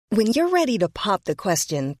When you're ready to pop the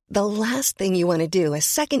question, the last thing you want to do is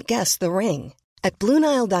second-guess the ring. At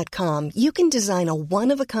BlueNile.com, you can design a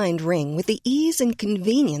one-of-a-kind ring with the ease and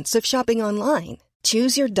convenience of shopping online.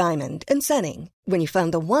 Choose your diamond and setting. When you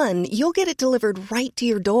find the one, you'll get it delivered right to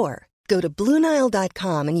your door. Go to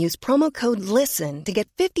BlueNile.com and use promo code LISTEN to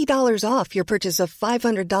get $50 off your purchase of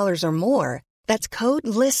 $500 or more. That's code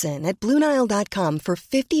LISTEN at BlueNile.com for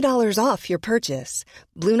 $50 off your purchase.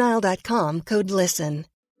 BlueNile.com, code LISTEN.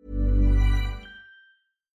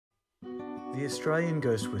 The Australian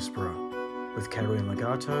Ghost Whisperer with Katerina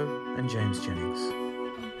Legato and James Jennings.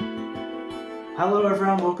 Hello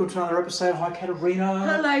everyone, welcome to another episode. Hi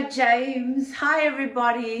Katerina. Hello James. Hi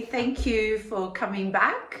everybody. Thank you for coming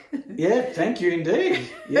back. Yeah, thank you indeed.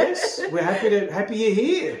 Yes, we're happy you're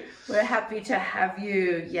here. We're happy to have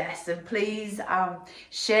you. Yes, and please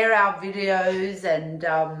share our videos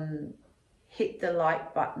and hit the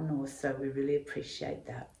like button also. We really appreciate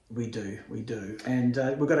that. We do. And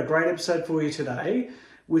we've got a great episode for you today,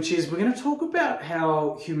 which is we're going to talk about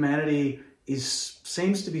how humanity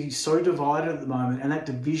seems to be so divided at the moment, and that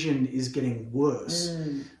division is getting worse.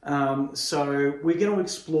 So we're going to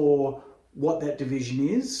explore what that division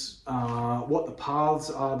is, what the paths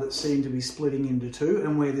are that seem to be splitting into two,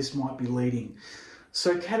 and where this might be leading.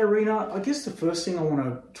 So Katerina, I guess the first thing I want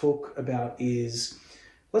to talk about is,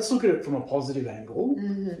 let's look at it from a positive angle.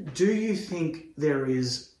 Mm-hmm. Do you think there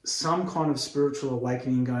is some kind of spiritual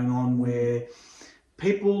awakening going on where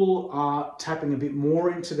people are tapping a bit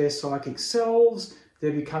more into their psychic selves,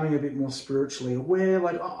 they're becoming a bit more spiritually aware?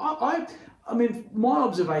 Like, I mean, my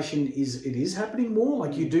observation is it is happening more.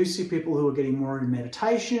 Like, you do see people who are getting more into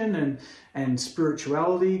meditation and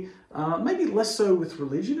spirituality, maybe less so with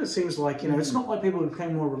religion. It seems like, it's not like people are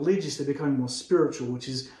becoming more religious, they're becoming more spiritual, which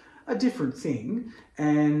is a different thing.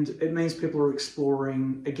 And it means people are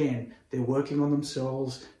exploring, again, they're working on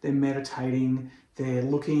themselves, they're meditating, they're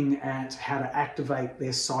looking at how to activate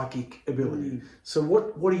their psychic ability. So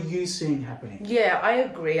what are you seeing happening? Yeah, I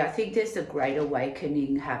agree. I think there's a great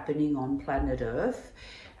awakening happening on planet Earth.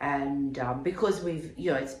 And because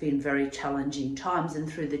it's been very challenging times,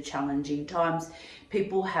 and through the challenging times,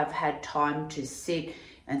 people have had time to sit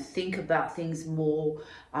and think about things more,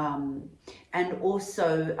 and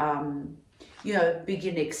also,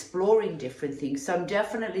 begin exploring different things. So I'm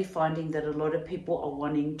definitely finding that a lot of people are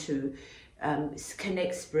wanting to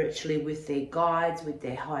connect spiritually with their guides, with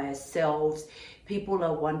their higher selves. People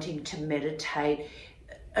are wanting to meditate.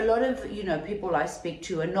 A lot of, people I speak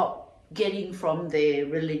to are not getting from their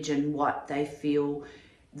religion what they feel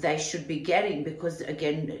they should be getting, because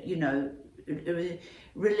again,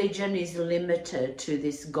 religion is limited to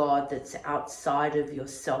this God that's outside of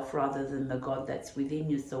yourself rather than the God that's within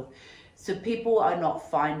yourself. So people are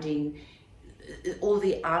not finding all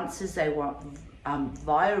the answers they want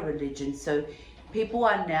via religion. So people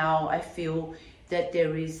are now, I feel that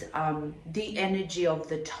there is the energy of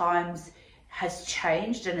the times has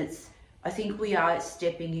changed, and I think we are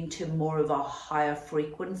stepping into more of a higher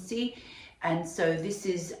frequency. And so this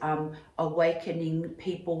is awakening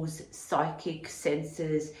people's psychic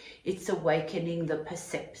senses. It's awakening the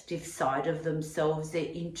perceptive side of themselves, their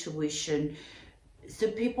intuition. So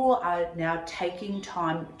people are now taking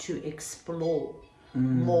time to explore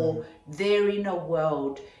more their inner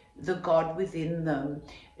world, the God within them,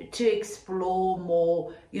 to explore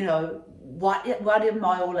more, what am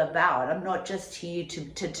I all about? I'm not just here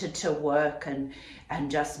to work and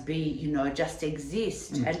just be, just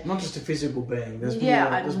exist. And not just a physical being.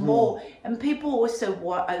 There's more. And people also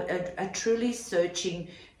are truly searching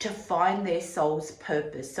to find their soul's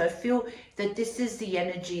purpose. So I feel that this is the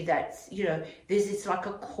energy that's, it's like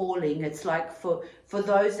a calling. It's like for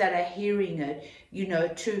those that are hearing it,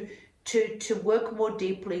 to work more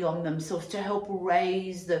deeply on themselves, to help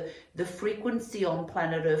raise the frequency on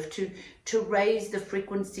planet Earth, to raise the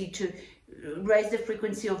frequency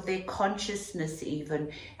of their consciousness even,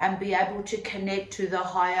 and be able to connect to the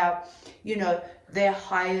higher, their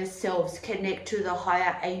higher selves, connect to the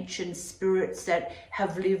higher ancient spirits that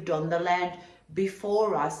have lived on the land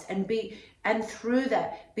before us, and through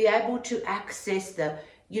that be able to access the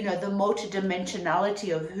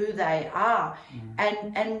multidimensionality of who they are.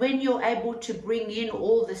 And when you're able to bring in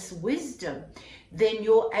all this wisdom, then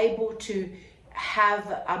you're able to have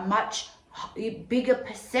a much bigger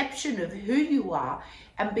perception of who you are,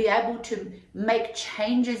 and be able to make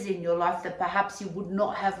changes in your life that perhaps you would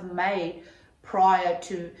not have made prior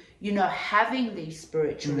to, having these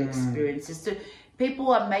spiritual experiences. So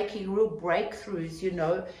people are making real breakthroughs,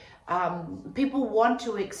 People want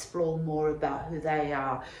to explore more about who they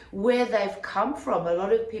are, where they've come from. A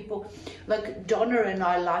lot of people, like Donna and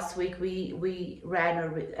I last week, we ran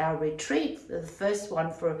our retreat, the first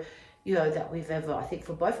one for, that we've ever, I think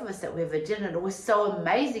for both of us that we ever did. And it was so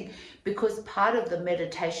amazing because part of the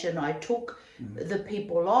meditation I took the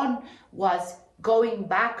people on was going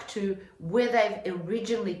back to where they've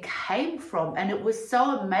originally came from. And it was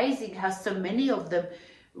so amazing how so many of them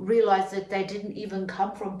realized that they didn't even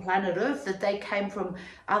come from planet Earth, that they came from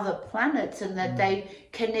other planets, and that they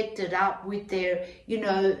connected up with their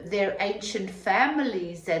ancient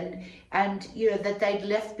families and that they'd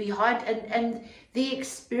left behind, and the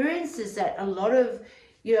experiences that a lot of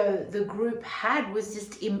the group had was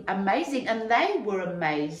just amazing, and they were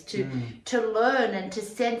amazed to learn and to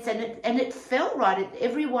sense, and it felt right.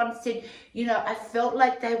 Everyone said, I felt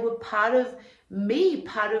like they were part of me,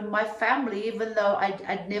 part of my family, even though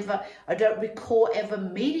I don't recall ever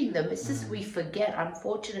meeting them. It's just we forget,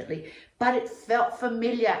 unfortunately. But it felt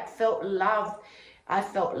familiar, it felt loved. I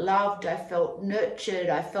felt loved, I felt nurtured,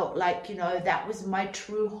 I felt like, that was my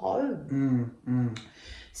true home.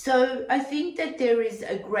 So I think that there is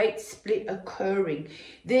a great split occurring.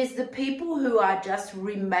 There's the people who are just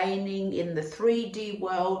remaining in the 3D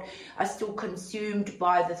world, are still consumed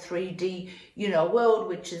by the 3D, world,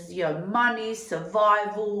 which is, money,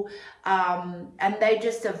 survival, and they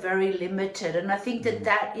just are very limited. And I think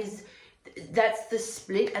that's the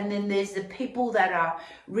split. And then there's the people that are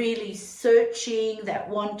really searching, that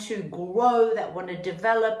want to grow, that want to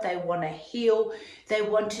develop, they want to heal, they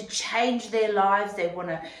want to change their lives, they want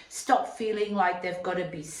to stop feeling like they've got to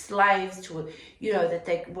be slaves to, that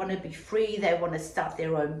they want to be free, they want to start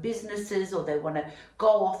their own businesses, or they want to go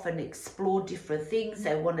off and explore different things,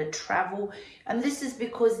 they want to travel. And this is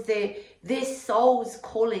because their soul's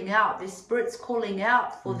calling out, their spirit's calling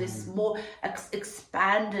out for this more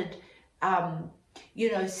expanded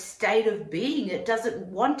state of being. It doesn't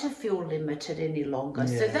want to feel limited any longer.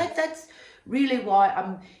 So that's really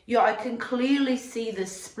why I can clearly see the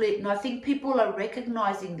split, and I think people are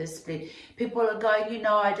recognizing the split. People are going,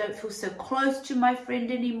 I don't feel so close to my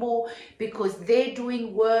friend anymore because they're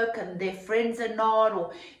doing work and their friends are not,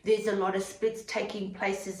 or there's a lot of splits taking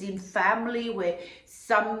places in family where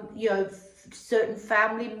some, certain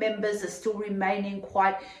family members are still remaining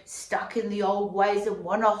quite stuck in the old ways and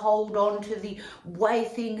want to hold on to the way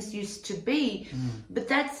things used to be, but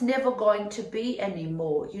that's never going to be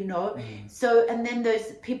anymore, So, and then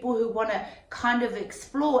there's people who want to kind of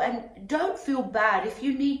explore, and don't feel bad if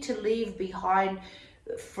you need to leave behind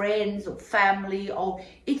friends or family, or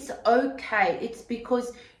it's okay. It's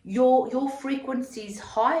because your frequency is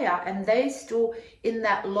higher and they're still in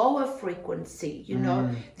that lower frequency,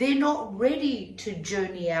 they're not ready to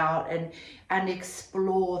journey out and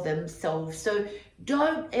explore themselves. So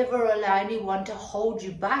don't ever allow anyone to hold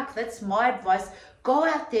you back. That's my advice. Go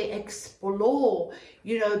out there, explore,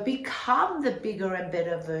 become the bigger and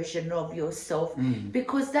better version of yourself,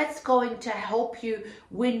 because that's going to help you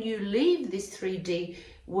when you leave this 3D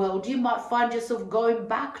world. You might find yourself going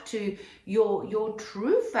back to your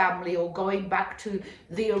true family, or going back to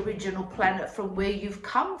the original planet from where you've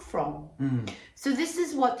come from. So this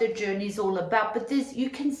is what the journey is all about. But you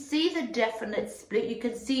can see the definite split. You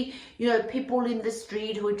can see, people in the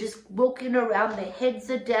street who are just walking around, their heads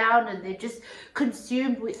are down and they're just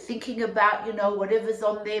consumed with thinking about, whatever's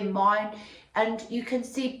on their mind. And you can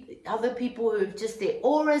see other people who just, their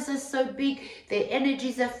auras are so big, their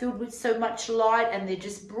energies are filled with so much light, and they're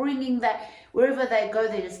just bringing that wherever they go.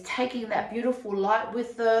 They're just taking that beautiful light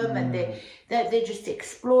with them, and they're just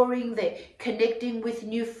exploring, they're connecting with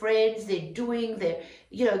new friends, they're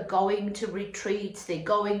going to retreats, they're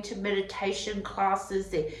going to meditation classes,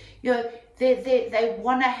 they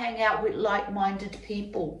want to hang out with like-minded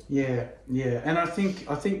people. Yeah, and I think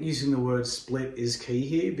using the word split is key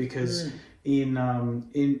here, because in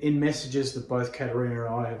messages that both Katerina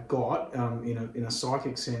and I have got, in a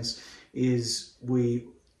psychic sense, is we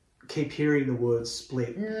keep hearing the word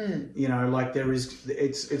split. Like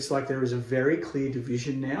it's like there is a very clear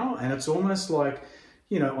division now, and it's almost like,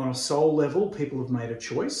 on a soul level, people have made a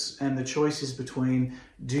choice, and the choice is between,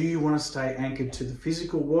 do you want to stay anchored to the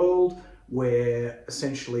physical world, where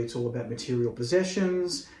essentially it's all about material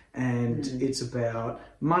possessions, and it's about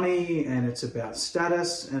money, and it's about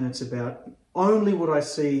status, and it's about only what I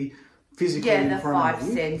see physically in front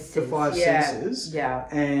of me. The five senses. Yeah.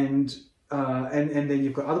 And then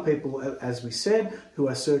you've got other people, as we said, who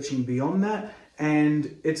are searching beyond that,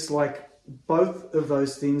 and it's like both of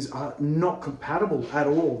those things are not compatible at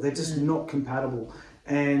all. They're just not compatible.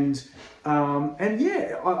 And I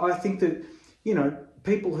think that,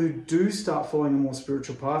 people who do start following a more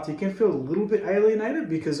spiritual path, you can feel a little bit alienated,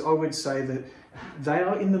 because I would say that they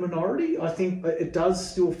are in the minority. I think it does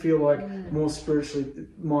still feel like more spiritually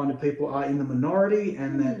minded people are in the minority,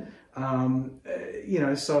 and that,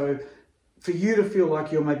 so for you to feel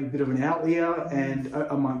like you're maybe a bit of an outlier and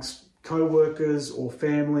amongst co-workers or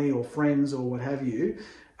family or friends or what have you,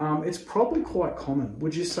 it's probably quite common.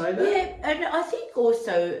 Would you say that? Yeah, and I think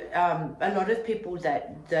also a lot of people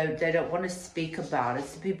that they don't want to speak about it,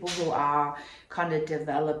 so people who are kind of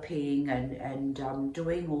developing and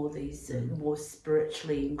doing all these more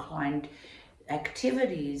spiritually inclined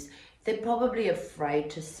activities, they're probably afraid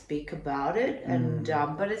to speak about it. And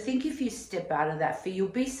but I think if you step out of that fear, you'll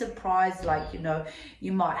be surprised. Like,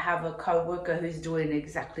 you might have a co-worker who's doing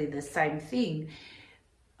exactly the same thing.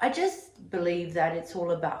 I just believe that it's all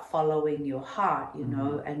about following your heart,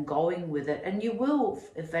 and going with it. And you will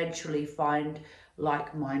eventually find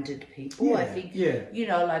like-minded people. Yeah, I think,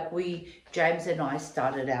 like James and I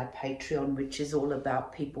started our Patreon, which is all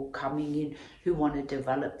about people coming in who want to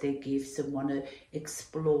develop their gifts and want to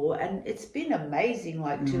explore. And it's been amazing,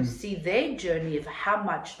 to see their journey of how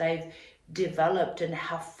much they've developed and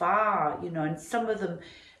how far, and some of them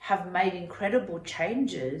have made incredible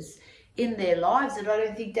changes in their lives that I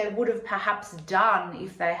don't think they would have perhaps done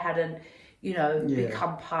if they hadn't,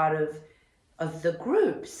 become part of the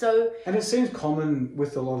group. So, and it seems common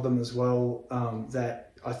with a lot of them as well,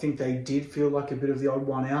 that I think they did feel like a bit of the odd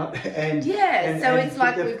one out. And it's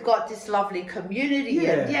like we've got this lovely community.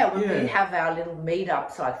 Yeah, When we have our little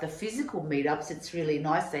meetups, like the physical meetups, it's really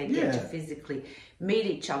nice. They get to physically meet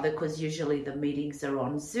each other, because usually the meetings are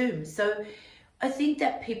on Zoom. So I think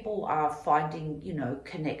that people are finding,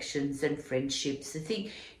 connections and friendships. I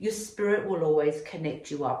think your spirit will always connect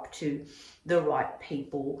you up to the right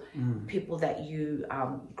people, people that you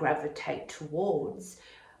gravitate towards.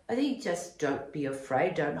 I think just don't be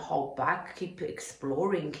afraid, don't hold back, keep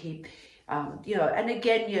exploring, keep, and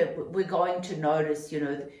again, we're going to notice,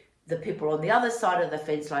 the people on the other side of the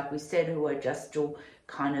fence, like we said, who are just still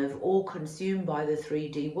kind of all consumed by the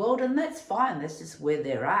 3D world, and that's fine. That's just where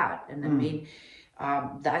they're at. And I mean,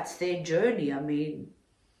 that's their journey. I mean,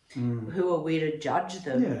 who are we to judge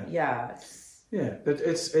them? Yeah, but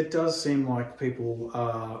it does seem like people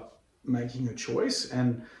are making a choice,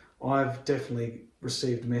 and I've definitely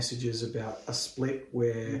received messages about a split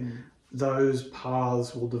where those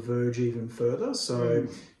paths will diverge even further. So,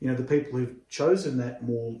 the people who've chosen that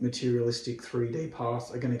more materialistic 3D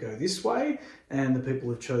path are going to go this way, and the people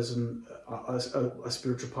who've chosen a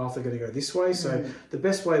spiritual path are going to go this way. So the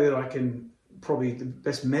best way that I can, probably the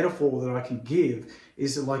best metaphor that I can give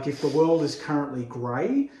is that, like, if the world is currently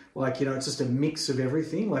grey, like, it's just a mix of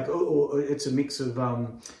everything, like, or it's a mix of,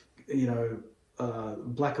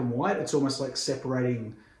 black and white, it's almost like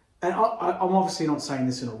separating. And I'm obviously not saying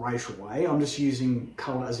this in a racial way, I'm just using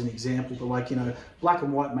colour as an example, but like, black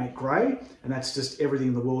and white make grey, and that's just everything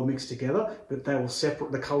in the world mixed together, but they will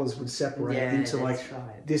separate, the colours would separate into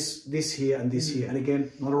this here and this here. And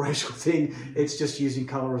again, not a racial thing, it's just using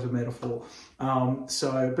colour as a metaphor.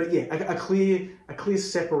 A clear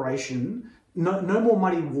separation. No more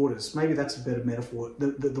muddy waters. Maybe that's a better metaphor.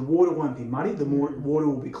 The water won't be muddy. The more water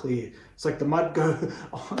will be clear. It's like the mud go.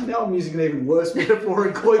 Oh, now I'm using an even worse metaphor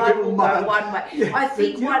and calling people mud. One way. Yeah, I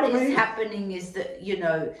think what is happening is that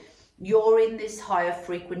you're in this higher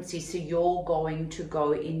frequency, so you're going to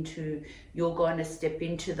step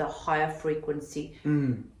into the higher frequency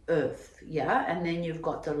earth, and then you've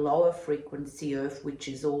got the lower frequency earth, which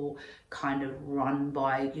is all kind of run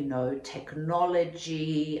by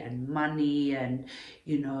technology and money and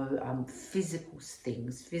physical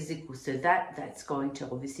things, so that's going to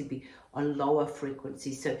obviously be a lower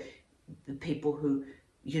frequency. So the people who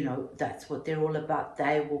that's what they're all about,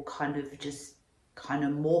 they will kind of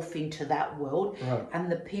morph into that world. Right.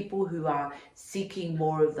 And the people who are seeking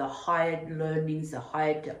more of the higher learnings,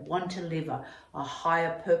 want to live a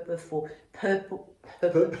higher purposeful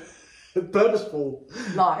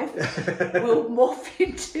life will morph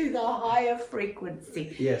into the higher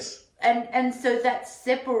frequency. Yes. And so that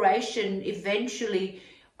separation eventually,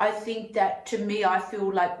 I think that, to me, I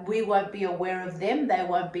feel like we won't be aware of them, they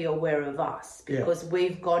won't be aware of us, because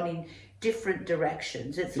we've gone in different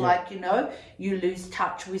directions. It's like, you lose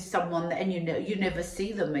touch with someone and you never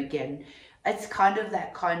see them again. It's kind of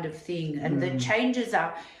that kind of thing. And the changes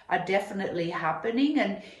are definitely happening,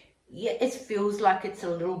 and it feels like it's a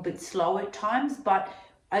little bit slow at times, but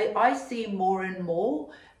I see more and more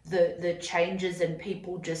the changes and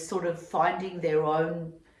people just sort of finding their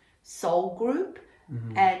own soul group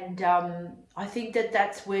And I think that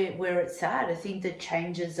that's where it's at. I think the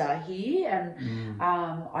changes are here, and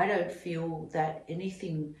I don't feel that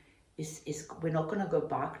anything is we're not going to go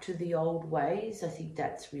back to the old ways. I think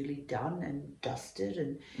that's really done and dusted,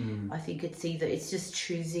 and I think it's just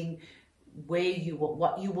choosing where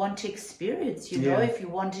what you want to experience. You know, if you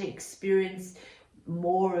want to experience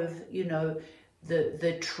more of, you know,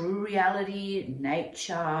 the true reality,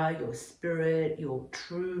 nature, your spirit, your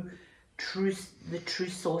the true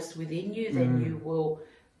source within you, then you will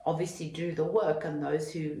obviously do the work. And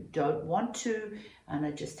those who don't want to and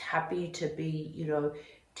are just happy to be, you know,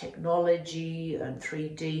 technology and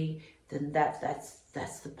 3D, then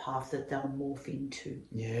that's the path that they'll morph into.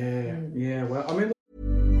 Yeah. Well, I mean,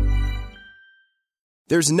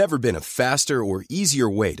 There's never been a faster or easier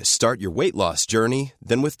way to start your weight loss journey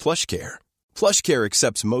than with PlushCare. PlushCare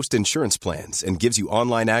accepts most insurance plans and gives you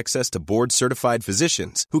online access to board-certified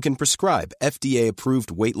physicians who can prescribe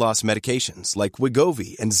FDA-approved weight loss medications like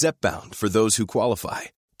Wegovy and Zepbound for those who qualify.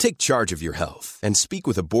 Take charge of your health and speak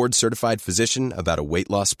with a board-certified physician about a weight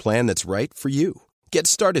loss plan that's right for you. Get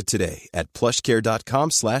started today at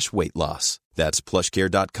plushcare.com/weightloss. That's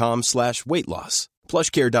plushcare.com/weightloss.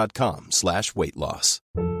 plushcare.com/weightloss.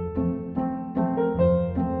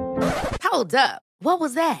 Hold up. What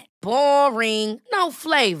was that? Boring. No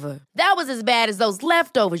flavor. That was as bad as those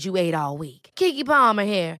leftovers you ate all week. Keke Palmer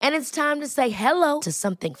here, and it's time to say hello to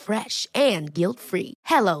something fresh and guilt-free.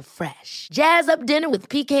 Hello Fresh. Jazz up dinner with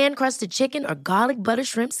pecan-crusted chicken or garlic butter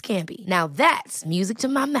shrimp scampi. Now that's music to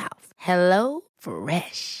my mouth. Hello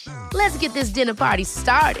Fresh. Let's get this dinner party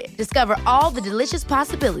started. Discover all the delicious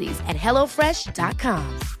possibilities at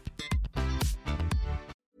hellofresh.com.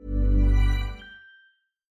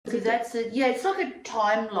 Because that's it. Yeah, it's like a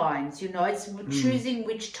timelines, you know. It's choosing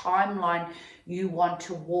which timeline you want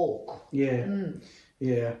to walk. Yeah.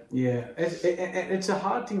 It's a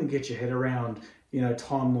hard thing to get your head around, you know,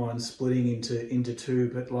 timelines splitting into two.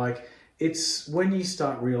 But like, it's when you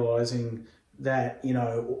start realizing that, you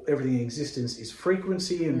know, everything in existence is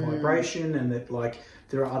frequency and vibration, and that like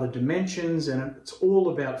there are other dimensions, and it's all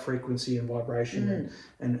about frequency and vibration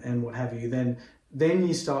and what have you. Then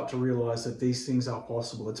you start to realize that these things are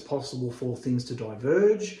possible. It's possible for things to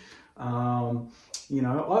diverge. You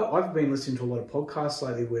know, I've been listening to a lot of podcasts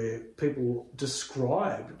lately where people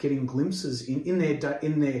describe getting glimpses in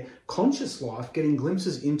their conscious life, getting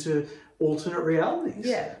glimpses into alternate realities.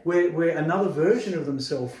 Yeah. Where another version of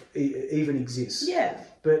themselves even exists. Yeah.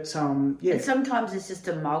 But And sometimes it's just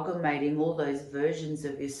amalgamating all those versions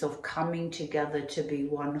of yourself coming together to be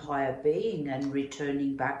one higher being and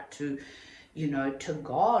returning back to, you know, to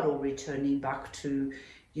God, or returning back to,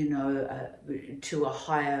 you know, to a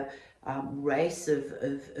higher race of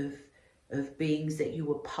beings that you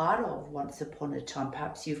were part of once upon a time.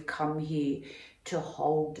 Perhaps you've come here to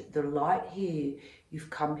hold the light here. You've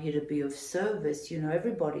come here to be of service. You know,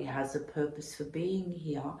 everybody has a purpose for being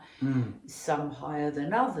here, some higher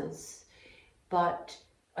than others. But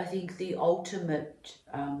I think the ultimate,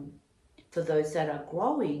 for those that are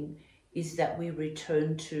growing, is that we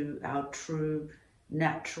return to our true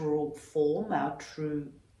natural form, our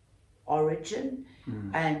true origin.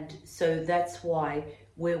 And so that's why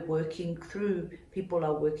people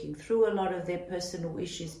are working through a lot of their personal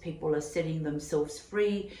issues. People are setting themselves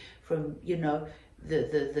free from, you know,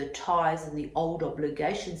 the ties and the old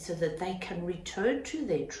obligations, so that they can return to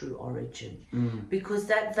their true origin. Because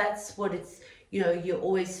that's what it's, you know, you're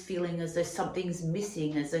always feeling as though something's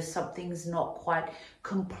missing, as though something's not quite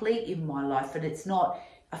complete in my life. And it's not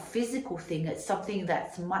a physical thing, it's something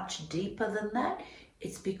that's much deeper than that.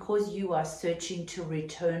 It's because you are searching to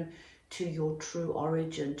return to your true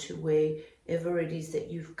origin, to wherever it is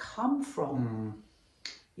that you've come from.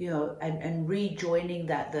 You know, and rejoining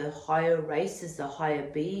that, the higher races, the higher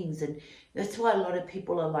beings. And that's why a lot of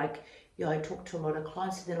people are like, you know, I talk to a lot of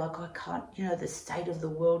clients and they're like, I can't, you know, the state of the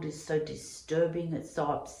world is so disturbing, it's so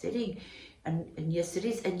upsetting. And yes, it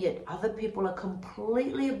is. And yet other people are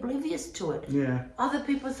completely oblivious to it. Yeah. Other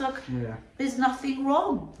people's like, there's nothing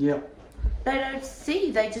wrong. Yeah. They don't see,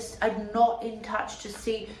 they just are not in touch to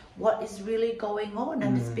see what is really going on.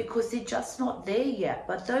 And it's because they're just not there yet.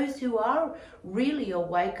 But those who are really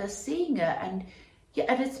awake are seeing it. And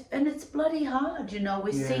it's bloody hard, you know.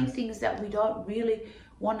 We're seeing things that we don't really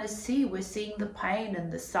want to see. We're seeing the pain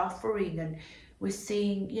and the suffering, and we're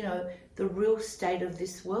seeing, you know, the real state of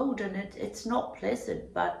this world, and it's not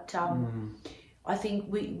pleasant. But I think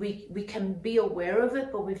we can be aware of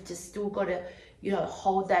it, but we've just still got to, you know,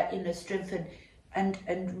 hold that inner strength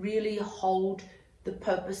and really hold the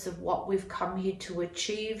purpose of what we've come here to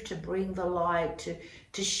achieve, to bring the light,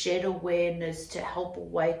 to shed awareness, to help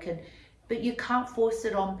awaken but you can't force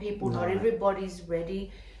it on people. No. Not everybody's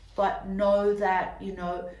ready, but know that, you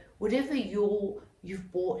know, whatever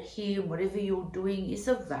you've bought here, whatever you're doing is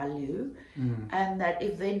of value, and that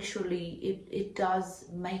eventually it does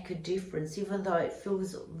make a difference, even though it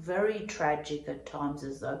feels very tragic at times,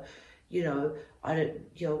 as though, you know, I don't,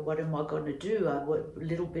 you know, what am I going to do? What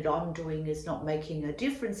little bit I'm doing is not making a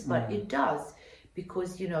difference, but it does,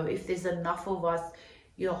 because, you know, if there's enough of us,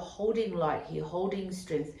 you know, holding light here, holding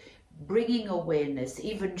strength, bringing awareness,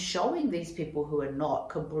 even showing these people who are not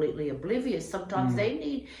completely oblivious. Sometimes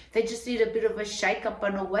they just need a bit of a shake up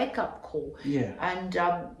and a wake up call. Yeah. And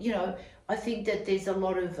you know, I think that there's a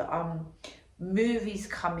lot of movies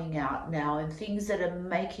coming out now and things that are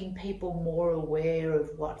making people more aware of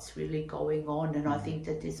what's really going on. And I think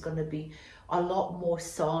that there's going to be a lot more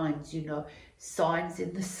signs, you know, signs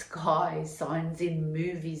in the sky, signs in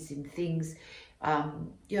movies, in things,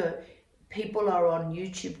 you know. People are on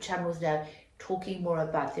YouTube channels now talking more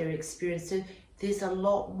about their experiences. There's a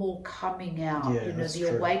lot more coming out. Yeah, you know, that's the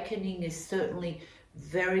true. awakening is certainly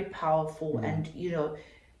very powerful. And, you know,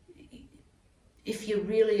 if you're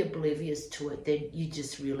really oblivious to it, then you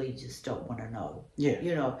just really just don't want to know. Yeah.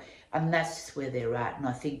 You know, and that's just where they're at. And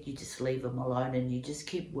I think you just leave them alone and you just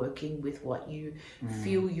keep working with what you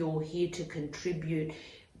feel you're here to contribute.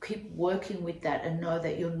 Keep working with that and know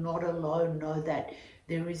that you're not alone. Know that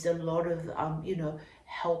there is a lot of, you know,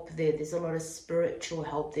 help there. There's a lot of spiritual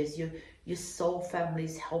help. There's your soul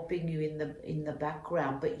family's helping you in the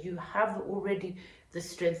background, but you have already the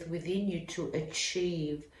strength within you to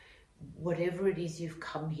achieve whatever it is you've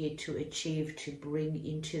come here to achieve, to bring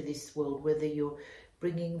into this world, whether you're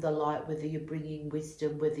bringing the light, whether you're bringing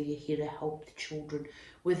wisdom, whether you're here to help the children,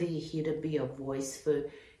 whether you're here to be a voice for,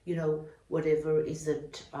 you know, whatever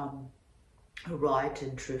isn't right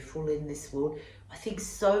and truthful in this world. I think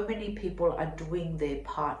so many people are doing their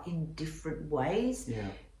part in different ways,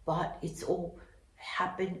 but it's all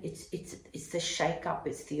happened. It's the shake up,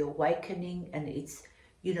 it's the awakening, and it's,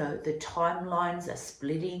 you know, the timelines are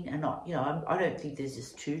splitting, and not, you know, I don't think there's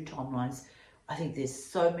just two timelines. I think there's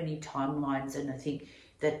so many timelines, and I think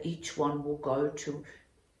that each person will go to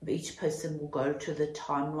the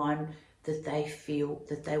timeline that they feel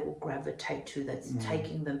that they will gravitate to, that's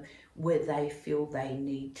taking them where they feel they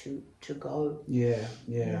need to go. Yeah.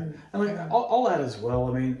 And like, I'll add as well,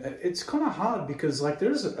 I mean, it's kind of hard because like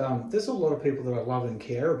there's a lot of people that I love and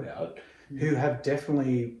care about who have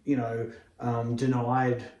definitely, you know,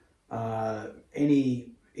 denied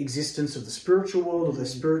any existence of the spiritual world or their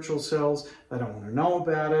spiritual selves. They don't want to know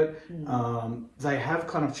about it. They have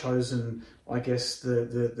kind of chosen, I guess,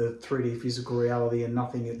 the 3D physical reality, and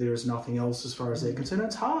there is nothing else as far as they're concerned.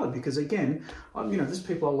 It's hard because, again, you know, there's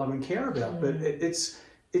people I love and care about, but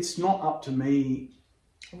it's not up to me.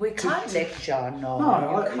 We can't lecture,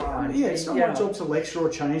 it's not my job to lecture or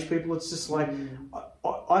change people. It's just like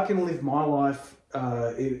I can live my life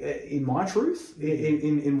in my truth,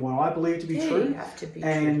 in what I believe to be true. You have to be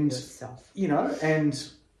true to yourself. You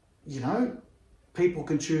know, people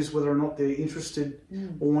can choose whether or not they're interested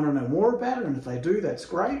or want to know more about it, and if they do, that's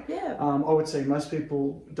great. Yeah. I would say most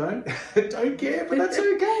people don't care, but that's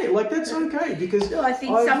okay. Like, that's okay, because I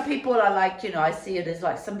think some people are like, you know, I see it as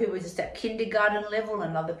like some people are just at kindergarten level,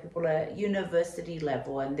 and other people are at university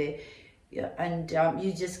level, and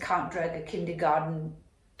you just can't drag a kindergarten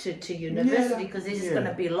to university because they're just going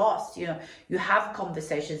to be lost. You know, you have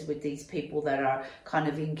conversations with these people that are kind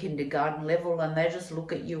of in kindergarten level, and they just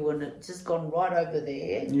look at you and it's just gone right over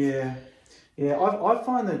their head. I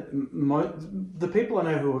find that the people I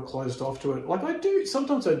know who are closed off to it, like I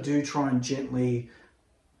do try and gently,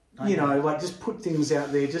 you know, like just put things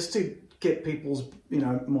out there just to get people's, you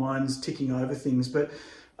know, minds ticking over things, but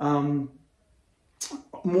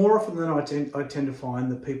more often than I tend to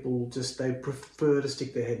find that people they prefer to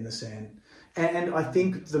stick their head in the sand. And I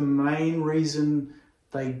think the main reason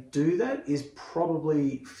they do that is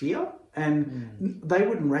probably fear. And they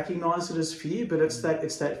wouldn't recognize it as fear, but it's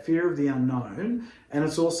that fear of the unknown. And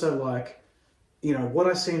it's also like, you know, what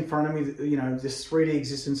I see in front of me, you know, this 3D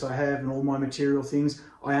existence I have and all my material things,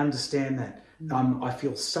 I understand that. I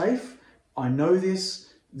feel safe. I know this.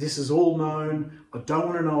 This is all known. I don't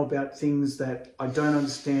want to know about things that I don't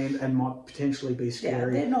understand and might potentially be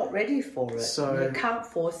scary. Yeah, they're not ready for it. So you can't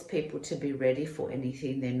force people to be ready for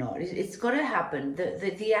anything they're not. It's got to happen.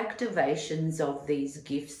 The activations of these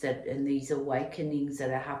gifts and these awakenings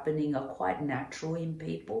that are happening are quite natural in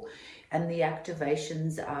people, and the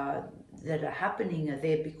activations that are happening are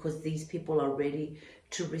there because these people are ready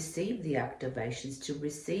to receive the activations, to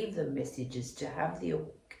receive the messages, to have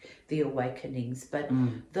the awakenings. But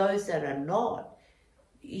those that are not,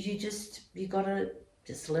 you gotta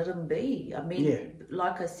just let them be. I mean,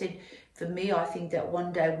 like I said, for me, I think that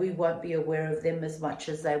one day we won't be aware of them as much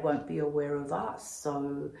as they won't be aware of us.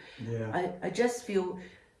 So I just feel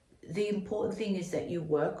the important thing is that you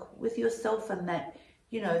work with yourself, and that,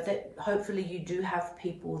 you know, that hopefully you do have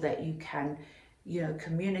people that you can, you know,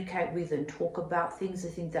 communicate with and talk about things. I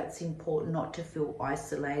think that's important, not to feel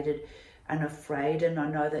isolated and afraid. And I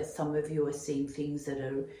know that some of you are seeing things that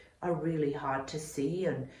are really hard to see,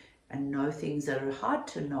 and know things that are hard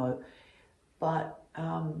to know. But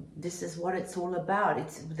this is what it's all about.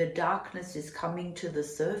 It's the darkness is coming to the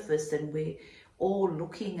surface, and we're all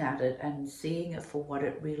looking at it and seeing it for what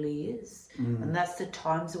it really is. And that's the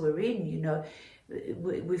times we're in. You know,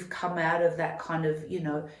 we've come out of that kind of, you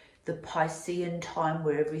know, the Piscean time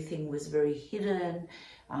where everything was very hidden.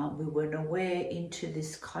 We weren't aware, into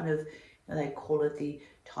this kind of, they call it the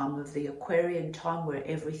time of the Aquarian time, where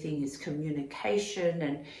everything is communication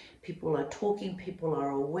and people are talking, people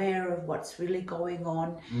are aware of what's really going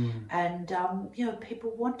on. And, you know,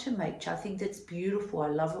 people want to make change. I think that's beautiful. I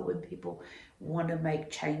love it when people want to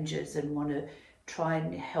make changes and want to try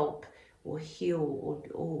and help or heal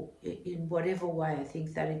or in whatever way. I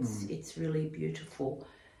think that it's really beautiful.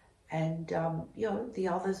 And, you know, the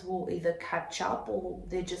others will either catch up, or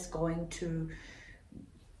they're just going to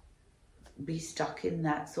be stuck in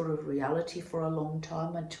that sort of reality for a long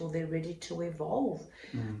time until they're ready to evolve.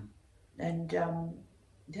 And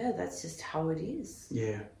that's just how it is.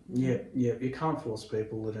 You can't force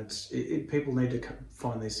people, and people need to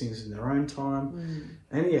find these things in their own time.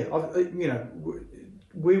 And you know,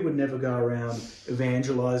 we would never go around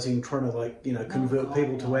evangelizing, trying to, like, you know, convert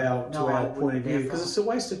people to our point of view, because it's a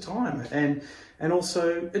waste of time. And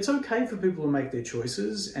also, it's okay for people to make their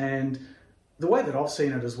choices. And the way that I've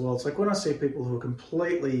seen it as well, it's like when I see people who are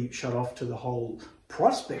completely shut off to the whole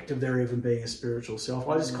prospect of there even being a spiritual self,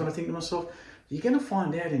 I just kind of think to myself, you're going to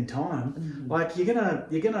find out in time. Like, you're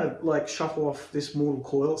gonna like shuffle off this mortal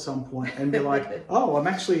coil at some point and be like, oh,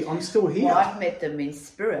 I'm still here. Well, I've met them in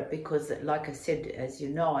spirit, because, like I said, as you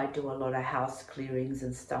know, I do a lot of house clearings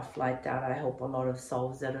and stuff like that. I help a lot of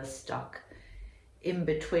souls that are stuck in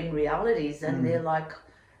between realities, and they're like,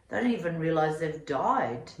 they don't even realize they've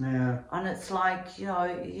died. And it's like, you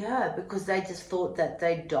know, because they just thought that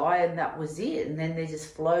they'd die and that was it. And then they're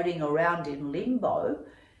just floating around in limbo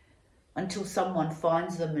until someone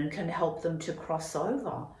finds them and can help them to cross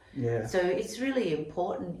over. So it's really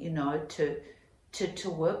important, you know, to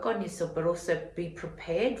work on yourself, but also be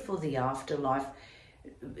prepared for the afterlife.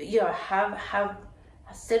 You know, have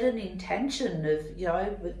set an intention of, you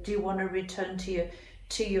know, do you want to return to your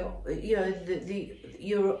you know,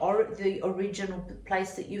 the original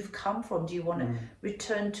place that you've come from? Do you want to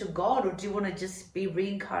return to God, or do you want to just be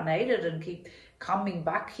reincarnated and keep coming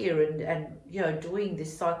back here and you know, doing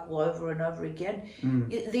this cycle over and over again?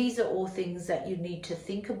 These are all things that you need to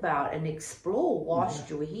think about and explore whilst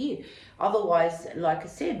you're here. Otherwise, like I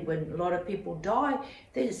said, when a lot of people die,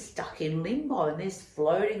 they're just stuck in limbo and they're just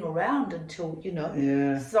floating around until, you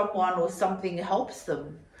know, someone or something helps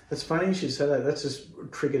them. It's funny you should say that. That's just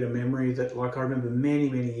triggered a memory that, like, I remember many,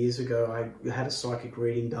 many years ago, I had a psychic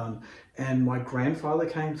reading done, and my grandfather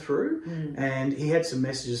came through, and he had some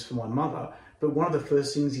messages for my mother. But one of the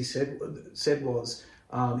first things he said was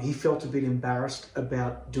he felt a bit embarrassed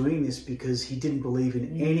about doing this because he didn't believe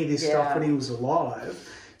in any of this stuff when he was alive.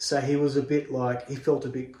 So he was a bit like, he felt a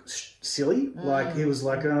bit silly. Like, he was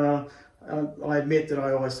like, I admit that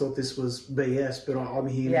I always thought this was BS, but I'm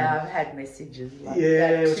here. Yeah, I've had messages like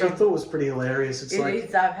that. Which I thought was pretty hilarious.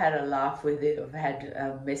 I've had a laugh with it. I've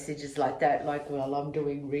had messages like that, like while I'm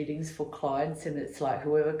doing readings for clients, and it's like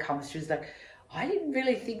whoever comes through is like, I didn't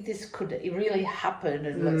really think this could really happen.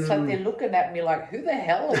 And it's like they're looking at me like, who the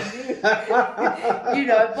hell are you? You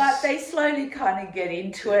know, but they slowly kind of get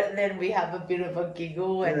into it, and then we have a bit of a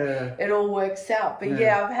giggle, and it all works out. But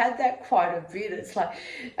I've had that quite a bit. It's like,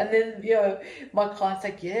 and then, you know, my client's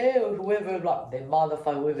like, whoever, like their mother,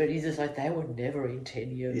 whoever it is, it's like, they would never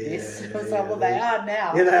intend any of this. I was like, well, they are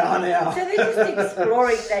now. Yeah, they are now. So they're just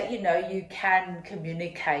exploring that, you know, you can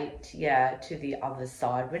communicate, to the other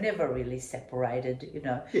side. We're never really separated. You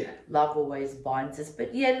know, love always binds us.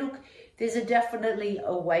 But look, there's a definitely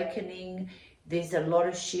awakening. There's a lot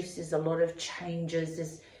of shifts. There's a lot of changes.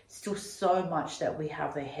 There's still so much that we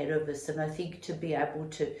have ahead of us. And I think to be able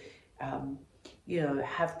to, you know,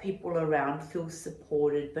 have people around, feel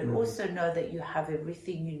supported, but also know that you have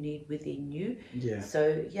everything you need within you.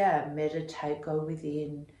 So meditate, go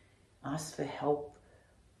within, ask for help,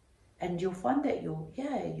 and you'll find that you'll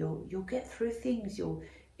get through things.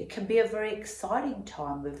 It can be a very exciting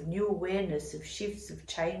time of new awareness, of shifts, of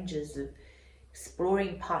changes, of,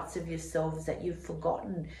 exploring parts of yourselves that you've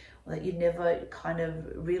forgotten or that you never kind of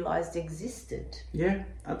realized existed. Yeah,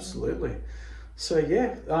 absolutely. So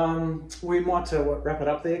yeah, we might wrap it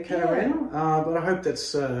up there, Katerina. But I hope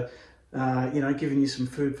that's giving you some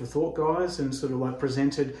food for thought, guys, and sort of like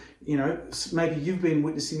presented. Maybe you've been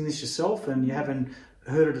witnessing this yourself and you haven't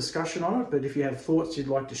heard a discussion on it, but if you have thoughts you'd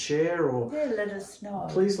like to share, or let us know.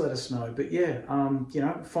 Please let us know. But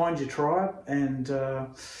find your tribe and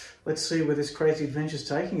let's see where this crazy adventure's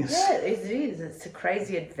taking us. Yeah, it is. It's a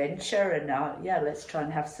crazy adventure, and let's try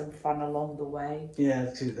and have some fun along the way.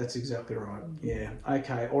 Yeah, that's exactly right. Yeah.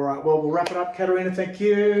 Okay. All right. Well, we'll wrap it up. Katerina, thank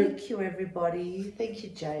you. Thank you, everybody. Thank you,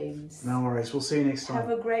 James. No worries. We'll see you next time. Have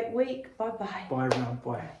a great week. Bye-bye. Bye, everyone.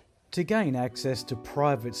 Bye. To gain access to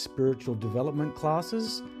private spiritual development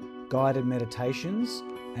classes, guided meditations,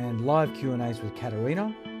 and live Q&As with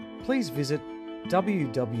Katerina, please visit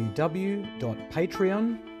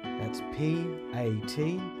www.patreon, that's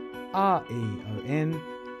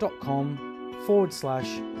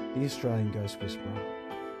patreon.com/The Australian Ghost Whisperer.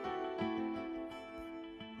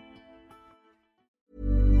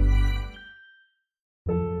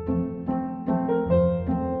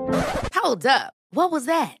 Hold up. What was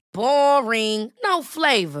that? Boring. No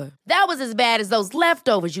flavor. That was as bad as those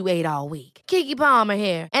leftovers you ate all week. Keke Palmer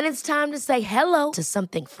here, and it's time to say hello to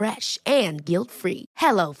something fresh and guilt-free.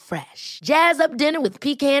 HelloFresh. Jazz up dinner with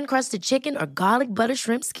pecan-crusted chicken or garlic butter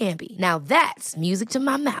shrimp scampi. Now that's music to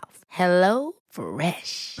my mouth.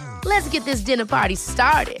 HelloFresh. Let's get this dinner party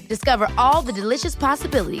started. Discover all the delicious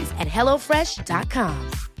possibilities at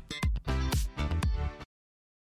HelloFresh.com.